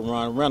our brother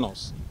Ron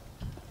Reynolds.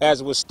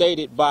 As was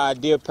stated by our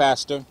dear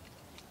pastor,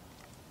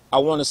 I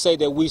want to say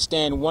that we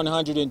stand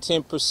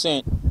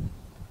 110%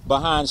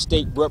 behind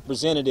State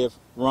Representative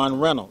Ron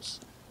Reynolds.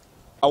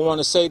 I want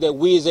to say that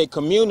we as a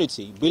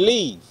community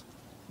believe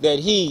that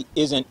he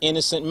is an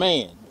innocent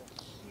man.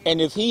 And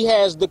if he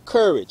has the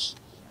courage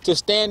to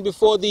stand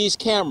before these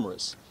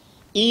cameras,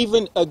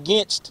 even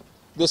against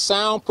the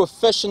sound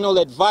professional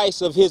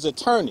advice of his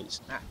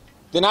attorneys,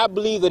 then I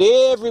believe that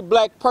every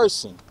black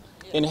person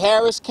in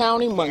Harris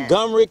County,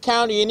 Montgomery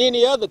County, and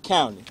any other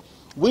county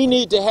We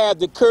need to have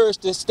the courage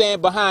to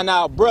stand behind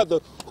our brother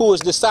who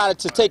has decided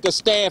to take a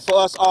stand for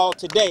us all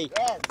today.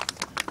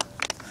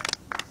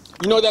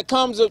 You know, there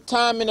comes a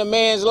time in a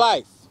man's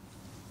life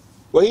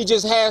where he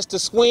just has to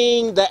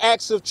swing the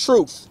axe of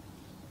truth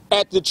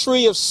at the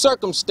tree of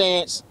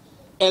circumstance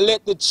and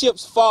let the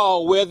chips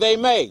fall where they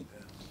may.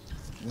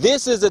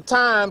 This is a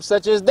time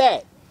such as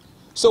that.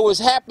 So it's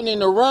happening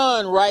to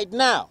run right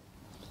now.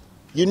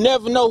 You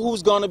never know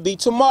who's going to be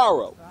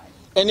tomorrow.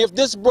 And if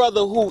this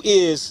brother who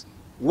is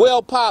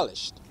well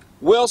polished,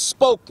 well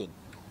spoken,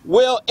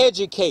 well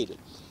educated,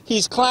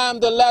 he's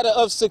climbed the ladder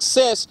of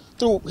success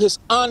through his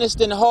honest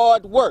and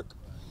hard work.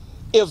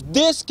 If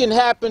this can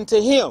happen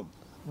to him,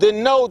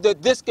 then know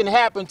that this can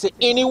happen to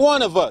any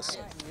one of us.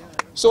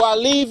 So I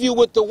leave you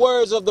with the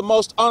words of the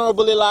most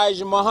honorable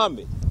Elijah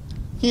Muhammad.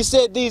 He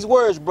said these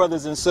words,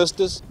 brothers and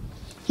sisters.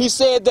 He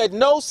said that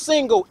no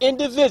single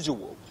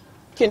individual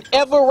can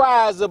ever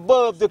rise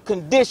above the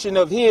condition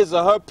of his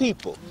or her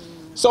people.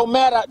 So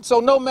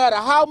no matter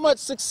how much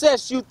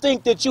success you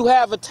think that you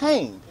have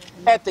attained,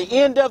 at the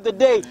end of the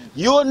day,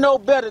 you're no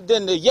better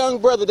than the young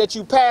brother that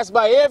you pass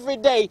by every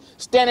day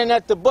standing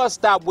at the bus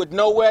stop with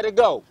nowhere to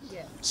go.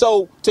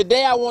 So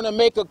today I want to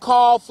make a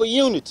call for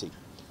unity,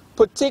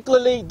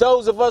 particularly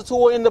those of us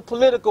who are in the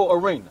political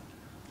arena.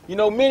 You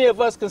know, many of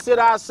us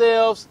consider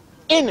ourselves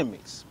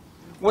enemies,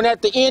 when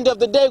at the end of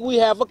the day we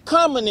have a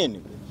common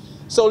enemy.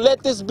 So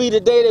let this be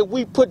the day that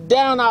we put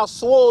down our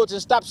swords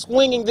and stop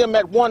swinging them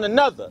at one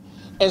another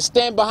and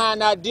stand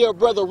behind our dear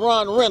brother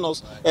Ron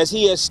Reynolds as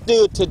he has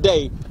stood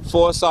today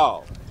for us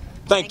all.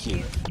 Thank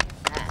you.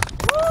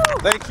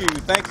 Thank you,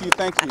 thank you,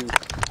 thank you.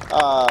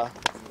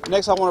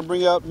 Next I want to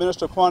bring up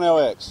Minister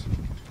Quanell X.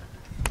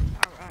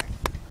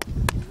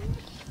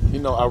 You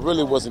know, I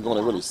really wasn't going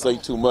to really say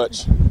too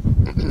much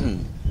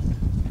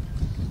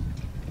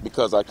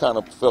because I kind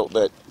of felt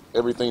that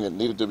everything that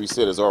needed to be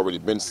said has already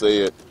been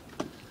said.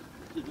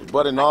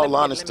 But in all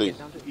honesty,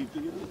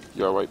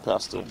 you're all right,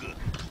 Pastor.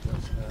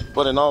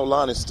 But in all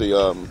honesty,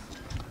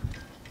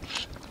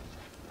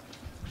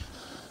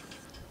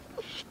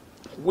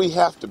 we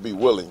have to be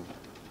willing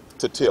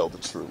to tell the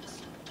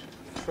truth.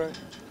 Right.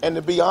 And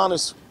to be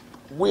honest,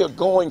 we are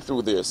going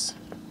through this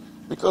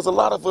because a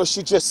lot of us,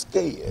 you're just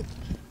scared.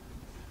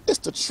 It's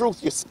the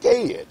truth, you're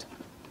scared.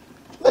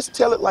 Let's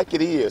tell it like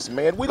it is,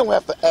 man. We don't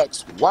have to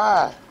ask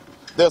why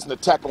there's an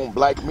attack on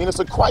black men. It's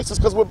a crisis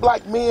because we're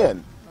black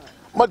men.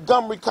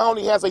 Montgomery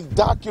County has a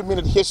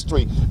documented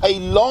history, a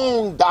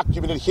long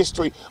documented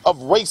history of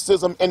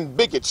racism and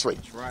bigotry.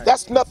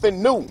 That's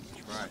nothing new.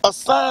 A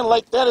sign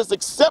like that is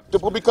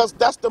acceptable because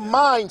that's the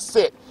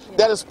mindset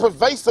that is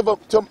pervasive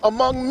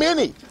among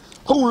many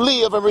who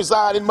live and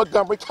reside in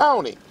Montgomery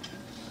County.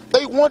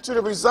 They want you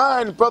to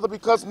resign, brother,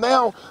 because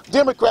now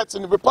Democrats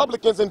and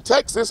Republicans in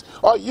Texas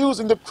are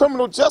using the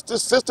criminal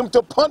justice system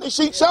to punish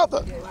each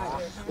other.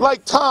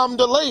 Like Tom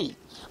DeLay,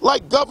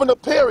 like Governor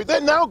Perry.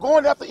 They're now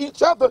going after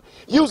each other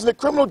using the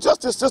criminal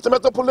justice system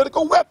as a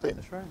political weapon.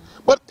 That's right.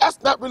 But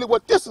that's not really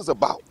what this is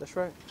about. That's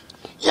right.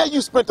 Yeah,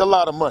 you spent a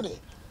lot of money.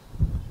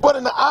 But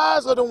in the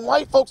eyes of the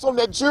white folks on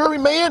that jury,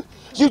 man,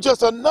 you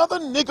just another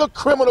nigger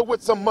criminal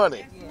with some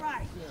money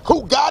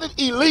who got it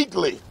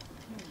illegally.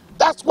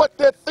 That's what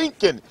they're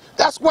thinking.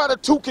 That's why the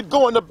two could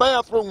go in the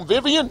bathroom,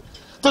 Vivian,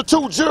 the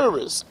two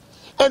jurors.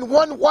 And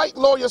one white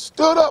lawyer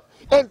stood up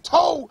and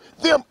told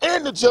them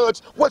and the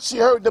judge what she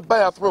heard in the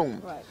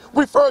bathroom.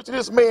 Referred to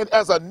this man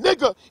as a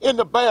nigger in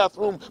the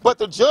bathroom, but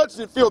the judge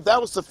didn't feel that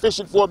was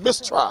sufficient for a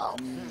mistrial.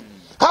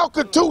 How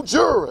could two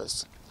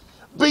jurors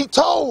be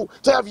told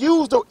to have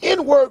used the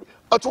N-word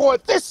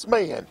toward this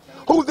man,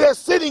 who they're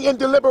sitting in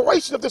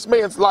deliberation of this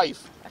man's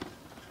life?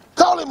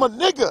 Call him a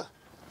nigger,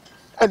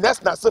 and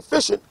that's not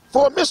sufficient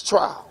for a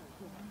mistrial,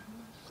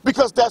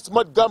 because that's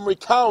Montgomery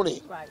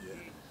County.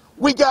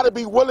 We got to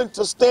be willing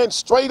to stand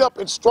straight up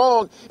and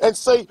strong and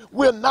say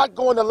we're not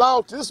going to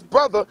allow this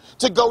brother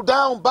to go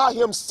down by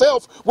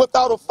himself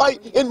without a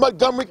fight in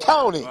Montgomery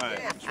County.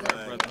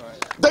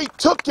 They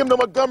took him to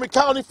Montgomery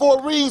County for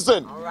a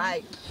reason.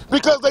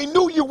 Because they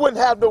knew you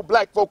wouldn't have no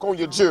black folk on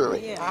your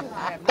jury.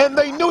 And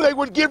they knew they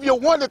would give you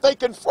one that they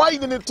can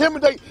frighten and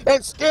intimidate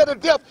and scare to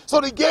death.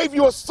 So they gave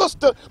you a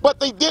sister,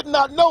 but they did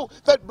not know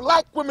that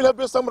black women have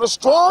been some of the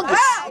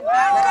strongest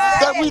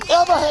that we've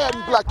ever had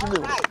in black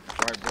community.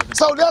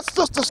 So that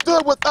sister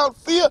stood without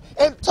fear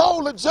and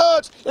told the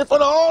judge in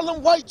front of all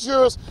them white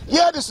jurors,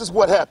 yeah, this is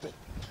what happened.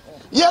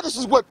 Yeah, this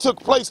is what took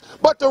place.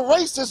 But the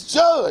racist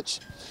judge,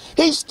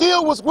 he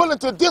still was willing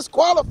to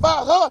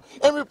disqualify her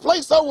and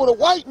replace her with a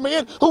white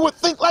man who would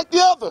think like the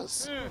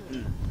others.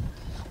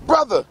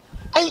 Brother,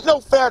 ain't no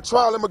fair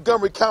trial in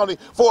Montgomery County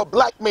for a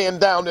black man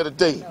down there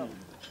today.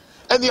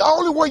 And the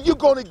only way you're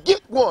going to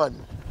get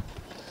one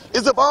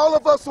is if all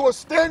of us who are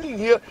standing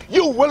here,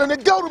 you're willing to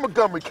go to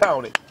Montgomery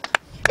County.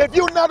 If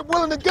you're not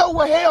willing to go,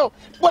 well, hell,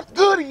 what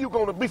good are you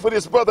going to be for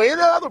this brother and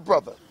other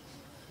brother?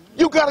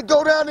 You got to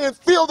go down there and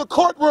fill the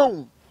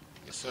courtroom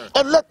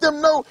and let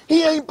them know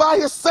he ain't by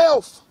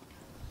himself.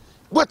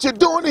 What you're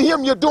doing to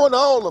him, you're doing to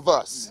all of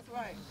us.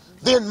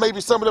 Then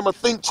maybe some of them will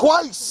think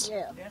twice.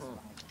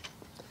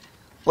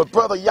 But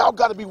brother, y'all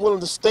got to be willing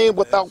to stand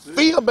without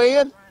fear,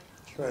 man.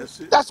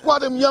 That's why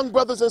them young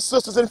brothers and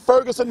sisters in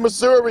Ferguson,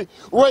 Missouri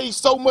raised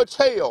so much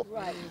hell.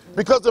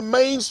 Because the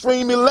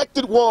mainstream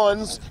elected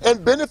ones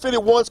and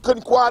benefited ones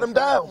couldn't quiet them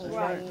down.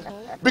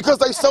 Because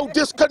they so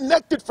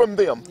disconnected from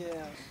them.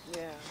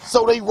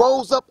 So they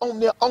rose up on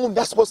their own.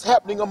 That's what's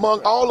happening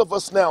among all of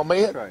us now,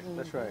 man.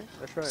 That's right.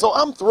 So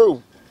I'm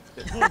through.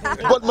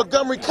 But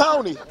Montgomery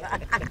County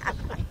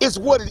is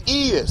what it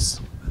is.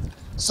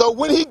 So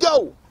when he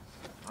go,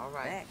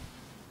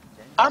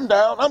 I'm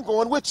down. I'm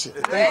going with you.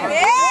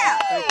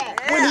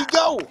 When he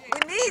go, we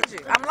need you.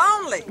 I'm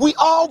lonely. we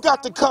all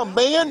got to come,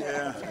 man.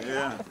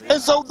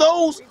 And so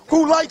those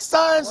who like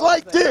signs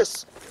like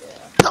this,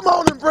 come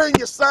on and bring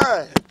your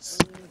signs.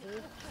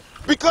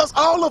 Because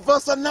all of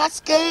us are not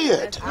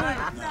scared.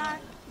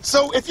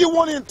 So if you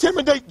want to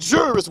intimidate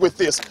jurors with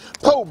this,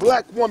 poor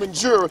black woman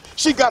juror,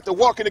 she got to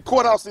walk in the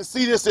courthouse and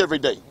see this every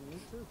day.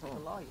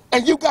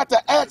 And you got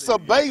to ask a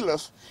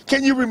bailiff,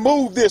 can you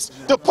remove this?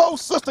 The poor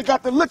sister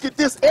got to look at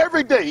this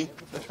every day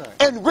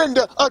and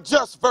render a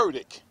just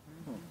verdict.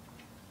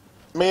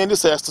 Man,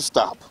 this has to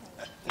stop.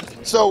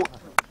 So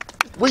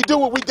we do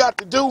what we got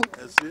to do.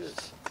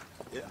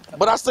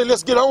 But I say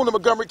let's get on to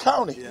Montgomery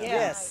County.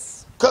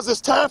 Yes. Because it's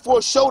time for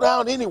a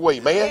showdown anyway,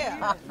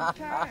 man.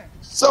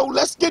 So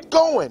let's get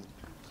going.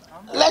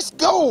 Let's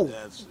go.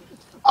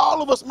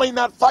 All of us may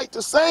not fight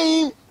the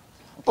same,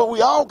 but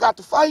we all got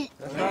to fight.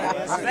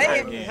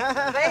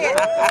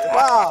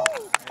 Wow.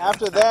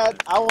 After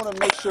that, I want to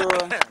make sure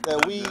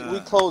that we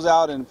close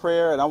out in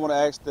prayer, and I want to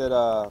ask that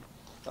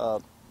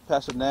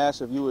Pastor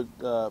Nash, if you would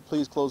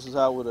please close us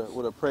out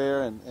with a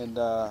prayer and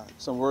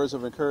some words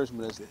of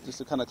encouragement just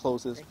to kind of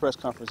close this press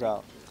conference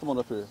out. Come on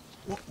up here.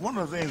 One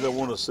of the things I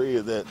want to say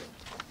is that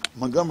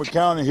Montgomery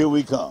County, here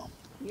we come.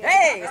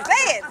 Hey,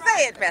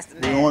 say it, Pastor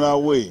Nash. We're on our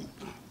way.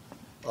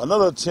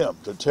 Another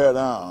attempt to tear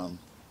down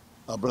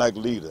a black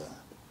leader.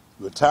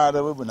 We're tired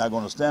of it. We're not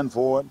going to stand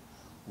for it.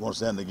 We're going to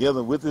stand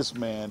together with this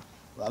man.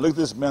 When I look at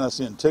this man, I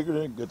see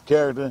integrity, good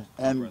character,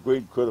 and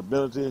great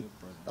credibility.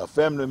 A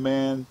family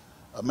man.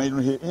 I may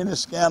not hear any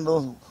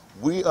scandal.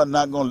 We are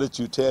not going to let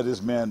you tear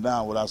this man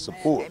down without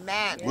support.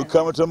 Amen. We're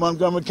coming to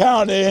Montgomery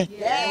County.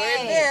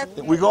 Yeah.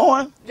 We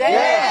going?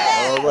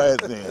 Yeah. All right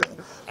then.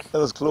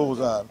 Let us close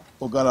out.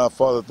 Oh God, our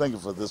Father, thank you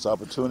for this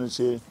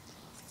opportunity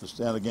to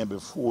stand again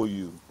before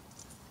you.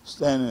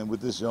 Standing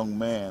with this young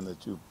man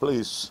that you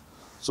place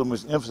so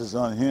much emphasis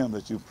on him,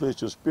 that you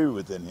place your spirit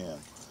within him.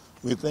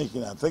 We thank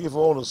you now. Thank you for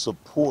all the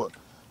support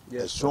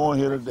that's shown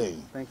here today.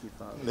 Thank you,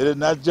 Father. Let it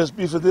not just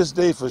be for this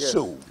day for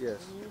sure. Yes.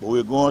 But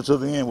we're going to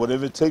the end.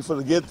 Whatever it takes for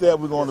to get there,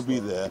 we're going to be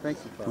there. Thank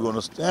you, Father. We're going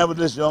to stand with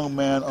this young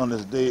man on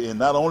this day, and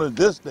not only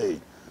this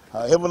day,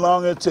 however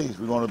long it takes,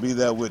 we're going to be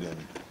there with him.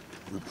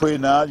 We pray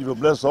now you will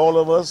bless all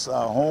of us,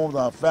 our homes,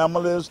 our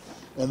families,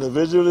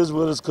 individually as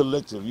well as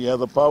collective. You have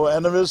the power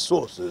and the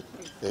resources.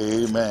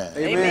 Amen.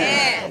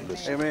 Amen.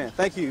 Amen.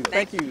 Thank you.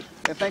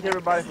 And thank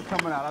everybody for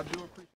coming out. I do appreciate